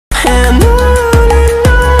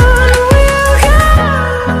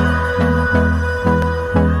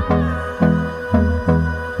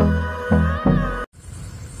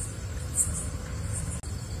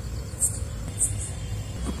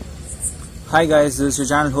Hi guys, this is your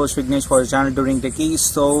channel host Vignesh for your channel Touring Techies.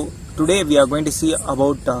 So today we are going to see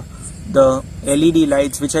about the LED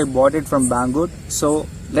lights which I bought it from BANGOOD. So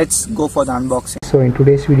let's go for the unboxing. So in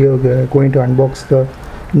today's video we are going to unbox the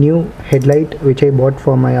new headlight which I bought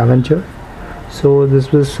for my Avenger. So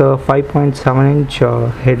this was a 5.7 inch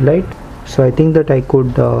headlight. So I think that I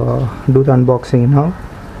could do the unboxing now.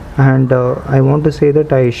 And I want to say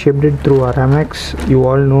that I shipped it through Aramex. You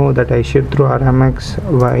all know that I shipped through Aramex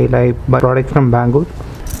while I buy product from BANGOOD.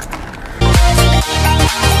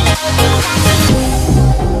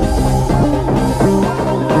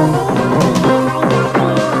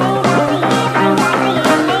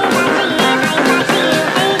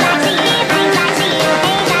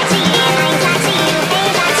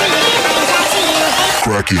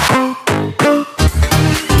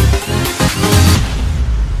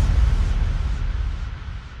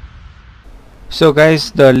 So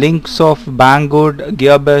guys, the links of BANGOOD,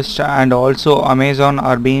 GearBest and also Amazon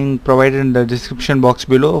are being provided in the description box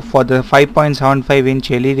below for the 5.75 inch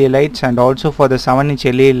LED lights and also for the 7 inch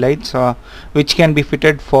LED lights which can be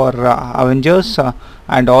fitted for Avengers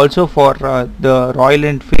and also for the Royal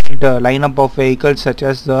Enfield lineup of vehicles such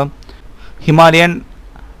as the Himalayan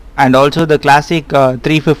and also the classic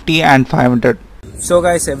 350 and 500. So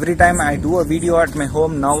guys, every time I do a video at my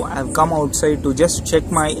home, now I've come outside to just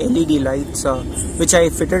check my LED lights which I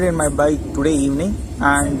fitted in my bike today evening,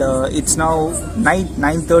 and it's now night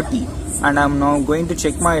 9:30 and I'm now going to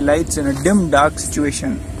check my lights in a dim dark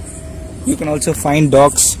situation. You can also find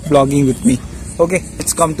dogs vlogging with me. Okay,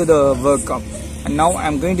 let's come to the workout. And now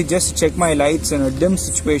I'm going to just check my lights in a dim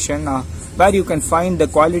situation where you can find the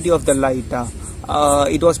quality of the light.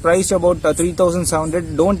 It was priced about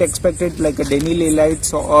 3,700. Don't expect it like a Denali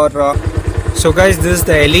lights or so guys, this is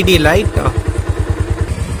the LED light.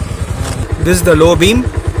 This is the low beam.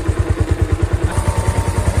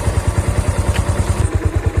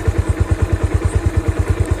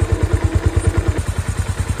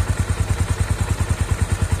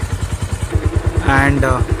 And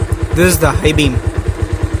this is the high beam.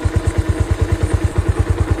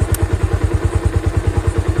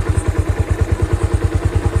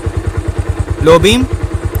 Low beam,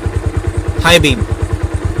 high beam,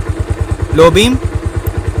 low beam,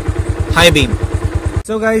 high beam.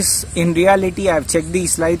 So guys, in reality I have checked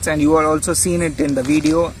these lights and you are also seen it in the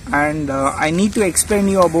video, and I need to explain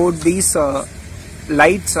you about these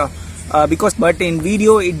lights but in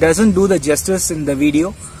video it doesn't do the justice in the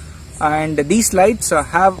video. And these lights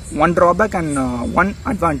have one drawback and one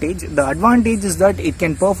advantage. The advantage is that it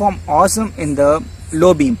can perform awesome in the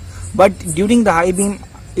low beam, but during the high beam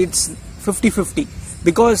it's 50-50,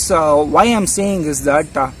 because why I'm saying is that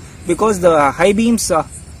because the high beams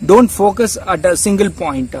don't focus at a single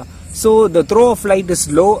point, so the throw of light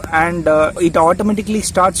is low and it automatically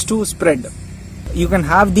starts to spread. You can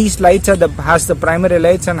have these lights has the primary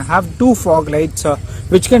lights and have two fog lights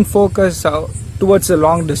which can focus towards a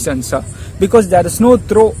long distance because there is no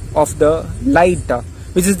throw of the light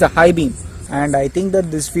which is the high beam. And I think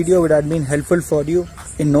that this video would have been helpful for you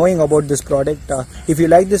in knowing about this product. If you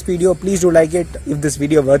like this video, please do like it if this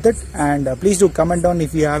video worth it, and please do comment down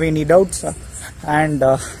if you have any doubts. And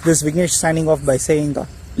this Vignesh signing off by saying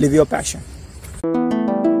live your passion.